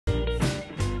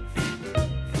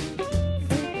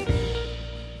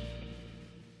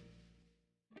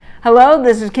Hello,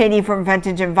 this is Katie from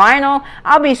Vintage and Vinyl.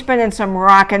 I'll be spinning some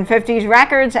rockin' 50s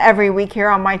records every week here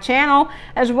on my channel,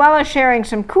 as well as sharing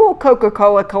some cool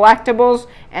Coca-Cola collectibles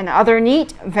and other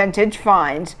neat vintage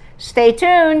finds. Stay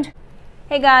tuned!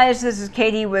 Hey guys, this is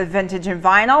Katie with Vintage and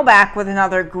Vinyl, back with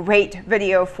another great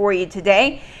video for you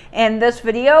today. In this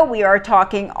video, we are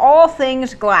talking all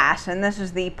things glass, and this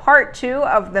is the part 2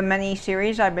 of the mini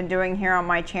series I've been doing here on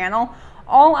my channel,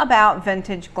 all about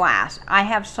vintage glass. I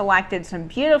have selected some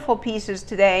beautiful pieces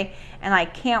today, and I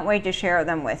can't wait to share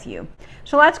them with you.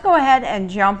 So let's go ahead and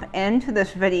jump into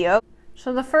this video.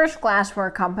 So the first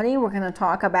glassware company we're going to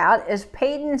talk about is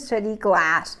Payton City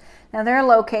Glass. Now they're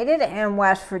located in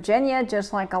West Virginia,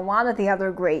 just like a lot of the other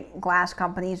great glass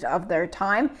companies of their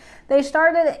time. They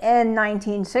started in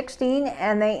 1916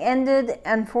 and they ended,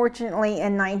 unfortunately,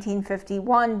 in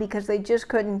 1951 because they just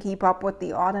couldn't keep up with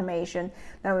the automation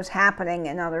that was happening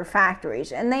in other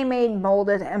factories. And they made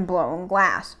molded and blown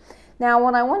glass. Now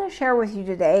what I want to share with you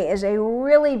today is a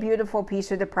really beautiful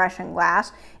piece of depression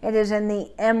glass. It is in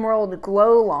the Emerald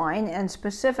Glow line, and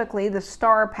specifically the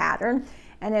star pattern.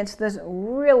 And it's this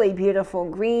really beautiful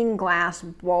green glass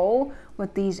bowl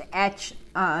with these etched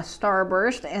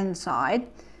starburst inside.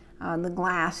 The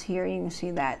glass here, you can see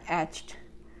that etched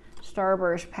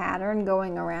starburst pattern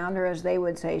going around, or as they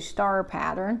would say, star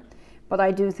pattern. But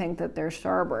I do think that they're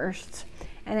starbursts.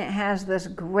 And it has this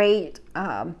great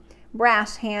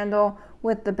brass handle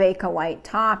with the Bakelite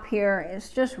top here. It's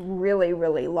just really,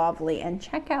 really lovely. And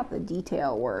check out the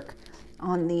detail work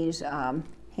on these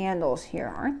handles here.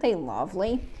 Aren't they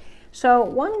lovely? So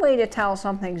one way to tell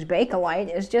something's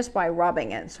Bakelite is just by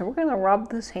rubbing it. So we're going to rub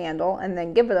this handle and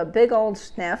then give it a big old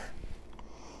sniff.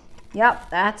 Yep,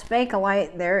 that's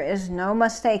Bakelite. There is no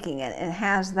mistaking it. It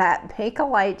has that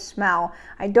Bakelite smell.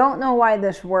 I don't know why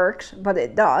this works, but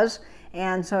it does.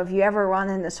 And so if you ever run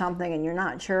into something and you're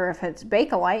not sure if it's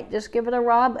Bakelite, just give it a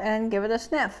rub and give it a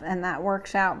sniff, and that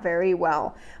works out very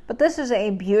well. But this is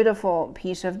a beautiful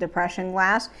piece of depression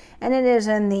glass, and it is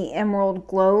in the Emerald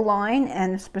Glow line,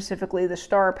 and specifically the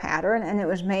star pattern, and it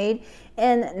was made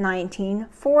in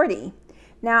 1940.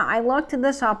 Now, I looked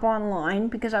this up online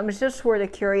because I was just sort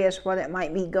of curious what it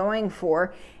might be going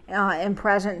for in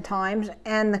present times,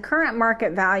 and the current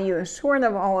market value is sort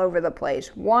of all over the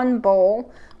place. One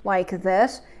bowl like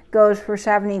this goes for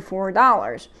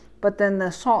 $74, but then the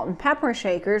salt and pepper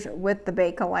shakers with the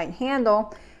Bakelite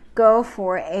handle go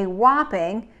for a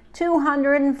whopping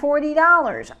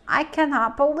 $240. I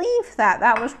cannot believe that.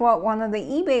 That was what one of the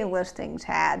eBay listings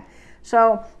had.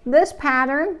 So this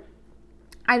pattern,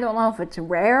 I don't know if it's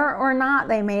rare or not.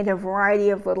 They made a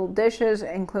variety of little dishes,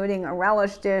 including a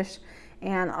relish dish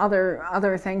and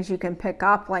other things you can pick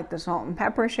up, like the salt and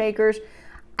pepper shakers.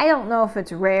 I don't know if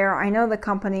it's rare. I know the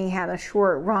company had a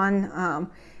short run,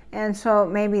 and so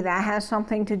maybe that has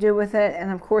something to do with it.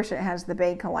 And of course it has the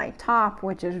Bakelite top,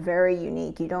 which is very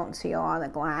unique. You don't see a lot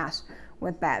of glass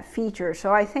with that feature.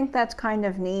 So I think that's kind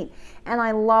of neat. And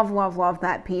I love, love, love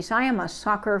that piece. I am a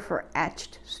sucker for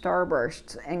etched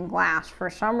starbursts in glass. For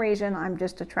some reason, I'm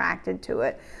just attracted to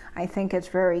it. I think it's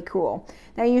very cool.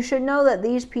 Now you should know that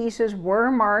these pieces were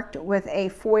marked with a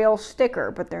foil sticker,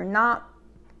 but they're not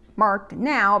marked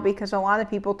now because a lot of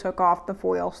people took off the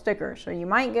foil sticker. So you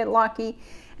might get lucky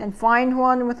and find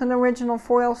one with an original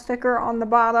foil sticker on the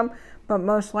bottom, but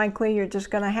most likely you're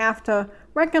just going to have to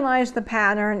recognize the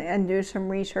pattern and do some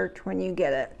research when you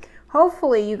get it.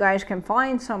 Hopefully you guys can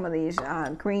find some of these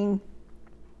green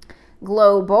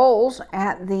glow bowls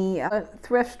at the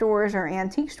thrift stores or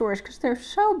antique stores because they're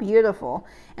so beautiful.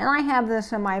 And I have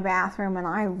this in my bathroom and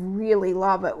I really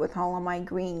love it with all of my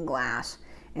green glass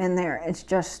in there. It's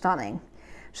just stunning.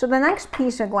 So the next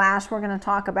piece of glass we're going to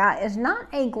talk about is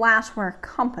not a glassware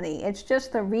company. It's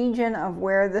just the region of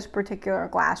where this particular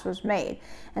glass was made.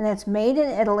 And it's made in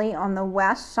Italy on the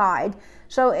west side.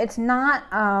 So it's not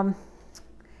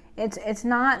it's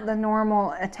not the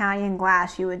normal Italian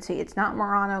glass you would see. It's not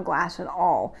Murano glass at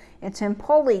all. It's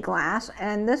Empoli glass,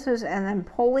 and this is an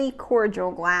Empoli cordial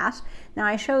glass. Now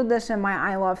I showed this in my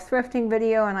I Love Thrifting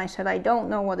video, and I said I don't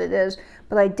know what it is,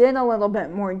 but I did a little bit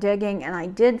more digging, and I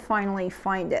did finally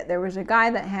find it. There was a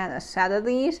guy that had a set of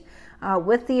these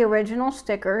with the original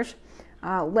stickers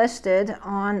listed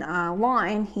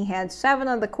online. He had 7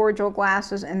 of the cordial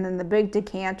glasses and then the big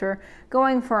decanter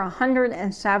going for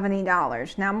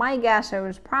 $170. Now my guess, it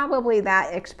was probably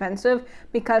that expensive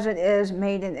because it is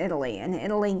made in Italy. And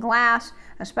Italy glass,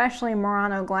 especially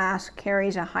Murano glass,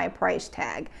 carries a high price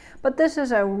tag. But this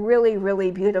is a really,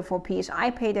 really beautiful piece. I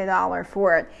paid $1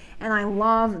 for it, and I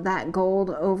love that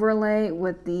gold overlay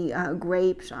with the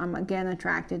grapes. I'm again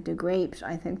attracted to grapes.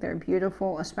 I think they're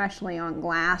beautiful, especially on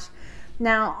glass.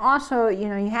 Now also, you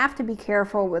know, you have to be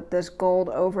careful with this gold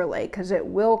overlay because it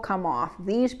will come off.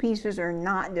 These pieces are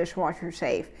not dishwasher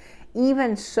safe.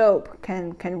 Even soap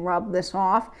can rub this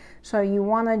off, so you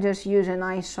want to just use a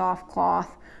nice soft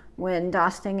cloth when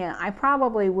dusting it. I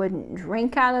probably wouldn't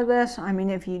drink out of this. I mean,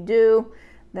 if you do,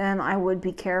 then I would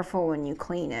be careful when you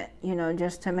clean it, you know,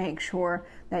 just to make sure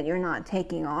that you're not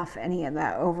taking off any of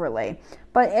that overlay.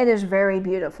 But it is very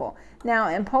beautiful. Now,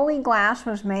 Empoli glass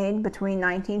was made between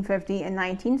 1950 and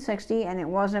 1960, and it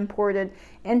was imported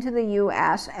into the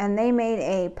U.S., and they made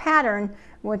a pattern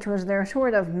which was their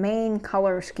sort of main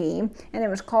color scheme, and it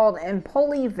was called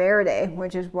Empoli Verde,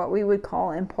 which is what we would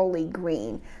call Empoli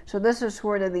green. So this is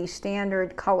sort of the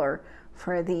standard color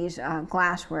for these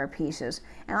glassware pieces.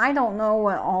 And I don't know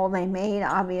what all they made.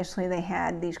 Obviously they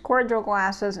had these cordial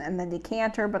glasses and the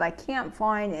decanter, but I can't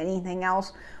find anything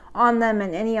else on them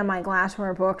in any of my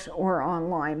glassware books or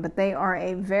online. But they are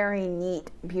a very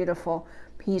neat, beautiful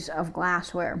piece of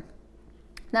glassware.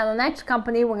 Now the next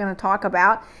company we're going to talk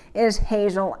about is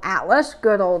Hazel Atlas,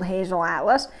 good old Hazel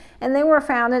Atlas, and they were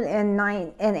founded in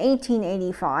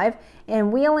 1885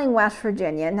 in Wheeling, West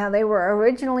Virginia. Now they were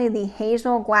originally the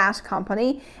Hazel Glass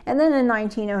Company, and then in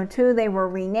 1902 they were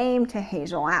renamed to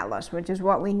Hazel Atlas, which is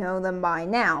what we know them by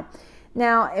now.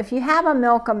 Now, if you have a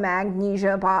Milk of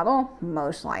Magnesia bottle,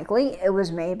 most likely it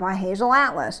was made by Hazel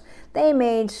Atlas. They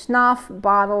made snuff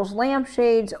bottles,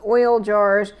 lampshades, oil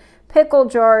jars, pickle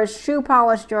jars, shoe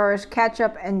polish jars,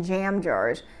 ketchup, and jam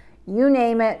jars. You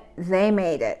name it, they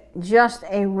made it. Just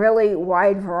a really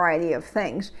wide variety of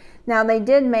things. Now, they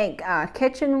did make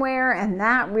kitchenware, and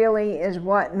that really is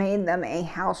what made them a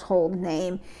household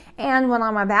name. And what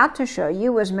I'm about to show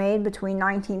you was made between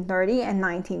 1930 and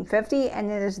 1950, and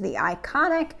it is the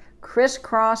iconic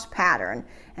crisscross pattern.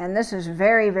 And this is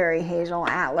very, very Hazel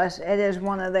Atlas. It is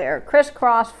one of their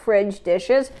crisscross fridge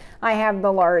dishes. I have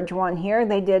the large one here.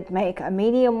 They did make a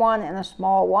medium one and a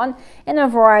small one in a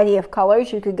variety of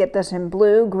colors. You could get this in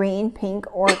blue, green, pink,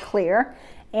 or clear.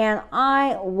 And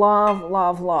I love,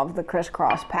 love, love the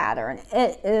crisscross pattern.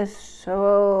 It is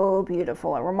so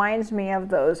beautiful. It reminds me of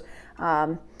those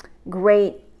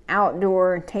great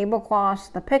outdoor tablecloths,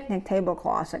 the picnic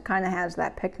tablecloths. It kind of has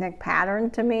that picnic pattern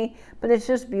to me, but it's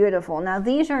just beautiful. Now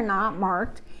these are not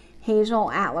marked Hazel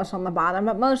Atlas on the bottom,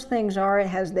 but most things are. It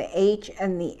has the H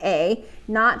and the A,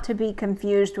 not to be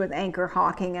confused with Anchor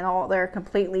Hawking and all. They're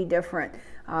completely different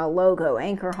logo.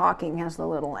 Anchor Hawking has the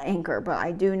little anchor, but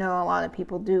I do know a lot of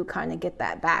people do kind of get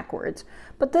that backwards.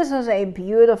 But this is a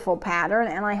beautiful pattern,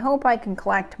 and I hope I can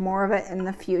collect more of it in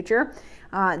the future.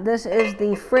 This is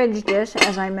the fridge dish,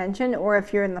 as I mentioned, or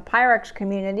if you're in the Pyrex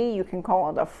community, you can call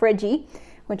it a fridgie,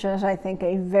 which is, I think,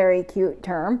 a very cute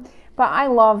term. But I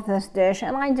love this dish,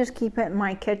 and I just keep it in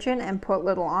my kitchen and put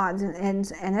little odds and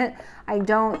ends in it. I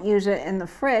don't use it in the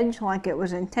fridge like it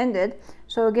was intended.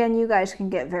 So again, you guys can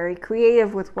get very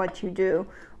creative with what you do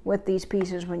with these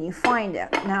pieces when you find it.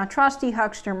 Now, Trusty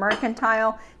Huckster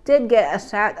Mercantile did get a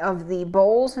set of the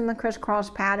bowls in the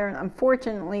crisscross pattern.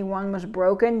 Unfortunately, one was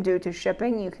broken due to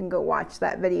shipping. You can go watch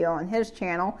that video on his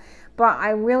channel. But I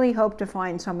really hope to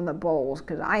find some of the bowls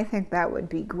because I think that would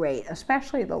be great,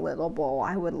 especially the little bowl.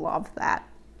 I would love that.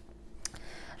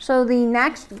 So the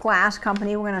next glass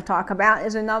company we're going to talk about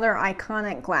is another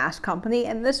iconic glass company,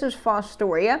 and this is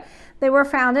Fostoria. They were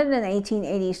founded in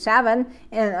 1887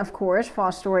 in, of course,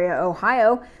 Fostoria,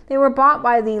 Ohio. They were bought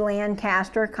by the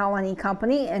Lancaster Colony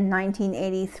Company in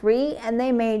 1983, and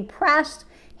they made pressed,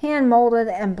 hand-molded,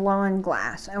 and blown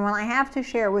glass. And what I have to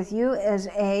share with you is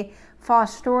a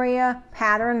Fostoria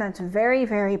pattern that's very,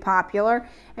 very popular,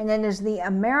 and it is the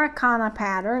Americana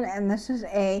pattern, and this is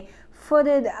a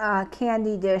footed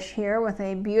candy dish here with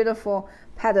a beautiful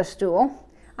pedestal.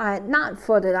 Not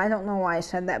footed, I don't know why I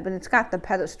said that, but it's got the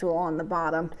pedestal on the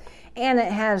bottom. And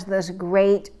it has this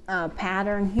great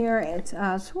pattern here. It's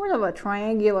sort of a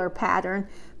triangular pattern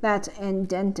that's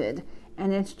indented.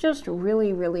 And it's just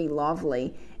really, really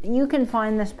lovely. And you can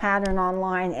find this pattern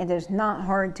online. It is not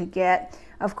hard to get.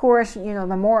 Of course, you know,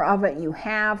 the more of it you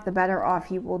have, the better off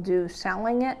you will do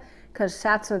selling it, because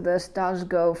sets of this does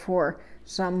go for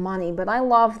some money. But I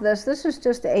love this. This is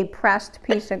just a pressed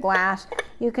piece of glass.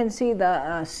 You can see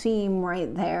the seam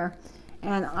right there.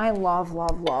 And I love,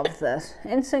 love, love this.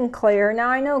 It's in clear. Now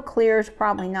I know clear is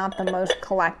probably not the most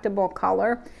collectible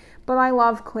color, but I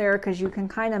love clear because you can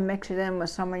kind of mix it in with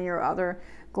some of your other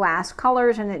glass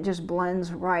colors and it just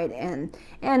blends right in.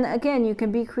 And again, you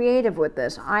can be creative with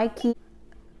this. I keep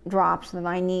drops that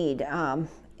I need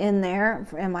in there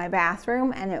in my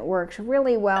bathroom, and it works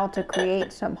really well to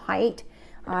create some height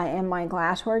in my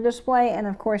glassware display. And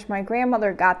of course, my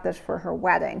grandmother got this for her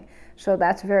wedding, so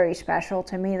that's very special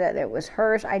to me that it was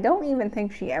hers. I don't even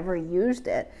think she ever used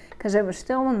it because it was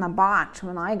still in the box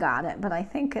when I got it, but I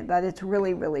think that it's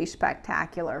really, really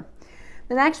spectacular.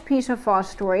 The next piece of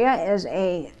Fostoria is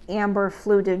a amber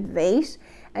fluted vase,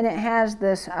 and it has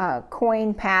this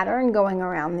coin pattern going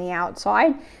around the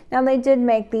outside. Now, they did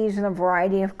make these in a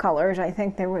variety of colors. I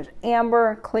think there was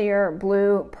amber, clear,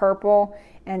 blue, purple,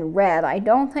 and red. I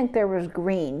don't think there was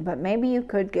green, but maybe you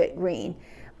could get green.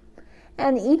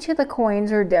 And each of the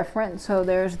coins are different. So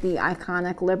there's the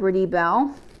iconic Liberty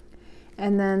Bell,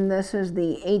 and then this is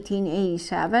the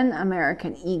 1887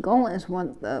 American Eagle is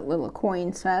what the little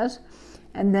coin says.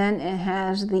 And then it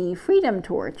has the Freedom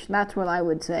Torch. That's what I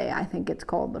would say. I think it's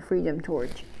called the Freedom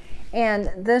Torch.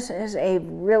 And this is a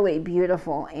really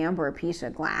beautiful amber piece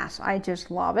of glass. I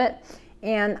just love it.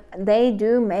 And they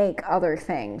do make other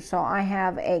things. So I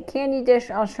have a candy dish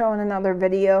I'll show in another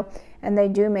video. And they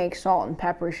do make salt and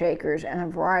pepper shakers and a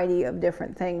variety of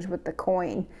different things with the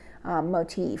coin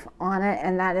motif on it.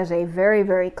 And that is a very,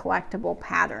 very collectible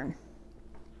pattern.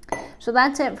 So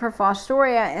that's it for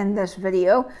Fostoria in this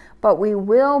video, but we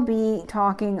will be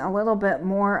talking a little bit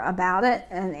more about it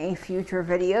in a future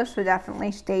video, so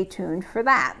definitely stay tuned for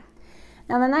that.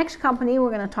 Now, the next company we're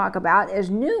going to talk about is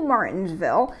New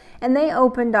Martinsville, and they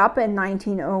opened up in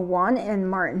 1901 in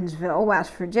Martinsville,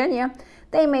 West Virginia.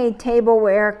 They made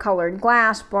tableware, colored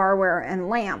glass, barware, and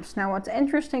lamps. Now, what's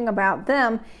interesting about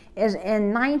them is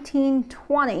in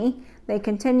 1920, they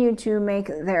continued to make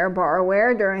their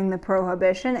barware during the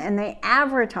Prohibition, and they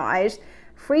advertised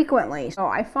frequently. So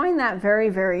I find that very,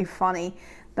 very funny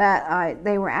that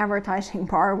they were advertising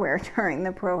barware during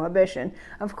the Prohibition.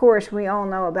 Of course, we all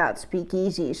know about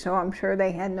speakeasies, so I'm sure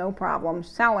they had no problem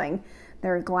selling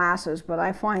their glasses, but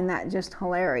I find that just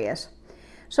hilarious.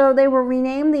 So they were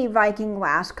renamed the Viking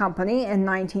Glass Company in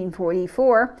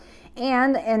 1944,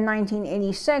 and in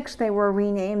 1986 they were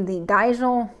renamed the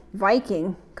Diesel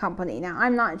Viking Company. Now,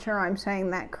 I'm not sure I'm saying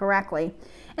that correctly.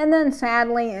 And then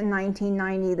sadly in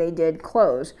 1990 they did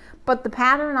close. But the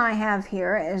pattern I have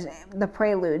here is the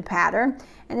Prelude pattern,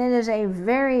 and it is a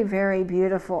very, very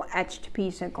beautiful etched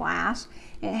piece of glass.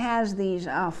 It has these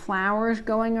flowers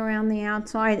going around the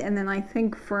outside, and then I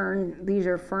think these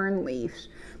are fern leaves.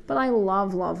 But I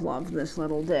love, love, love this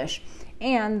little dish.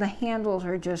 And the handles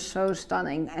are just so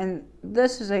stunning. And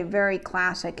this is a very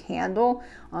classic handle.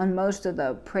 On most of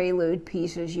the Prelude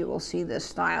pieces, you will see this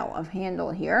style of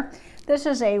handle here. This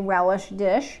is a relish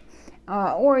dish,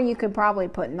 or you could probably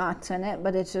put nuts in it,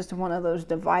 but it's just one of those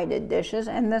divided dishes.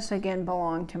 And this, again,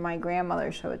 belonged to my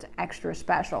grandmother, so it's extra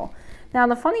special. Now,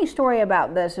 the funny story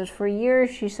about this is for years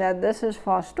she said this is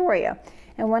Fostoria.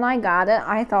 And when I got it,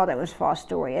 I thought it was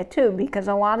Fostoria too, because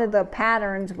a lot of the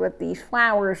patterns with these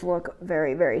flowers look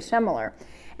very, very similar.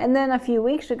 And then a few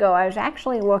weeks ago, I was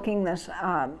actually looking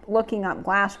up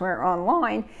glassware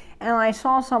online, and I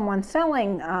saw someone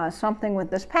selling something with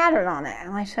this pattern on it.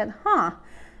 And I said, huh,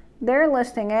 they're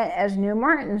listing it as New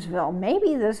Martinsville.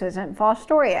 Maybe this isn't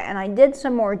Fostoria. And I did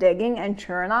some more digging, and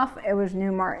sure enough, it was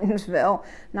New Martinsville,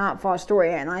 not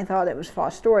Fostoria. And I thought it was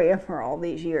Fostoria for all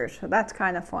these years. So that's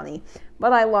kind of funny.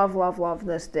 But I love, love, love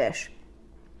this dish.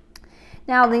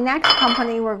 Now, the next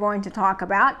company we're going to talk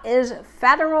about is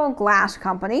Federal Glass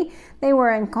Company. They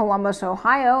were in Columbus,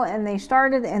 Ohio, and they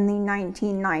started in the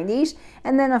 1990s.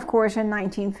 And then, of course, in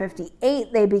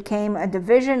 1958, they became a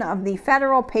division of the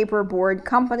Federal Paperboard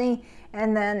Company.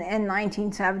 And then in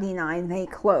 1979, they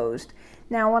closed.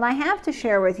 Now, what I have to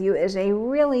share with you is a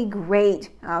really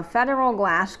great Federal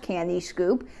Glass candy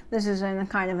scoop. This is in a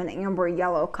kind of an amber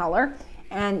yellow color.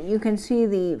 And you can see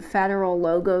the Federal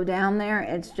logo down there.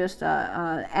 It's just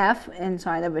a F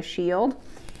inside of a shield.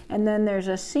 And then there's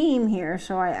a seam here,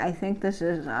 so I think this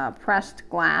is pressed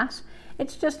glass.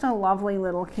 It's just a lovely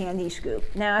little candy scoop.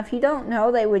 Now, if you don't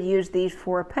know, they would use these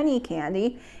for penny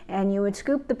candy, and you would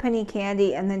scoop the penny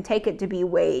candy and then take it to be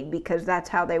weighed, because that's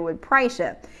how they would price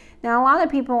it. Now, a lot of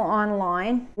people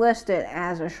online list it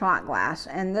as a shot glass,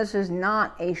 and this is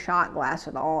not a shot glass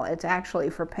at all. It's actually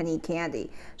for penny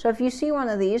candy. So if you see one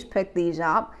of these, pick these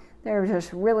up. They're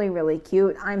just really, really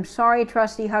cute. I'm sorry,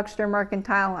 Trusty Huckster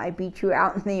Mercantile, I beat you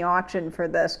out in the auction for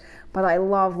this, but I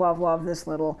love, love, love this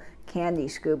little candy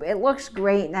scoop. It looks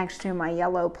great next to my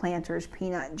yellow Planters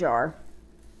peanut jar.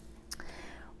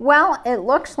 Well, it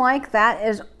looks like that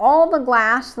is all the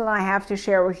glass that I have to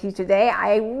share with you today.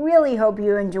 I really hope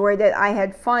you enjoyed it. I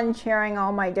had fun sharing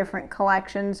all my different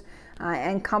collections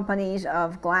and companies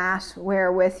of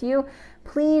glassware with you.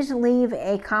 Please leave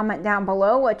a comment down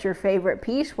below what your favorite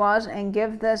piece was and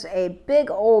give this a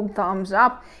big old thumbs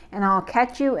up, and I'll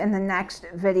catch you in the next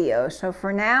video. So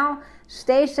for now,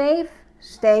 stay safe,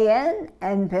 stay in,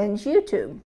 and binge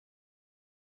YouTube.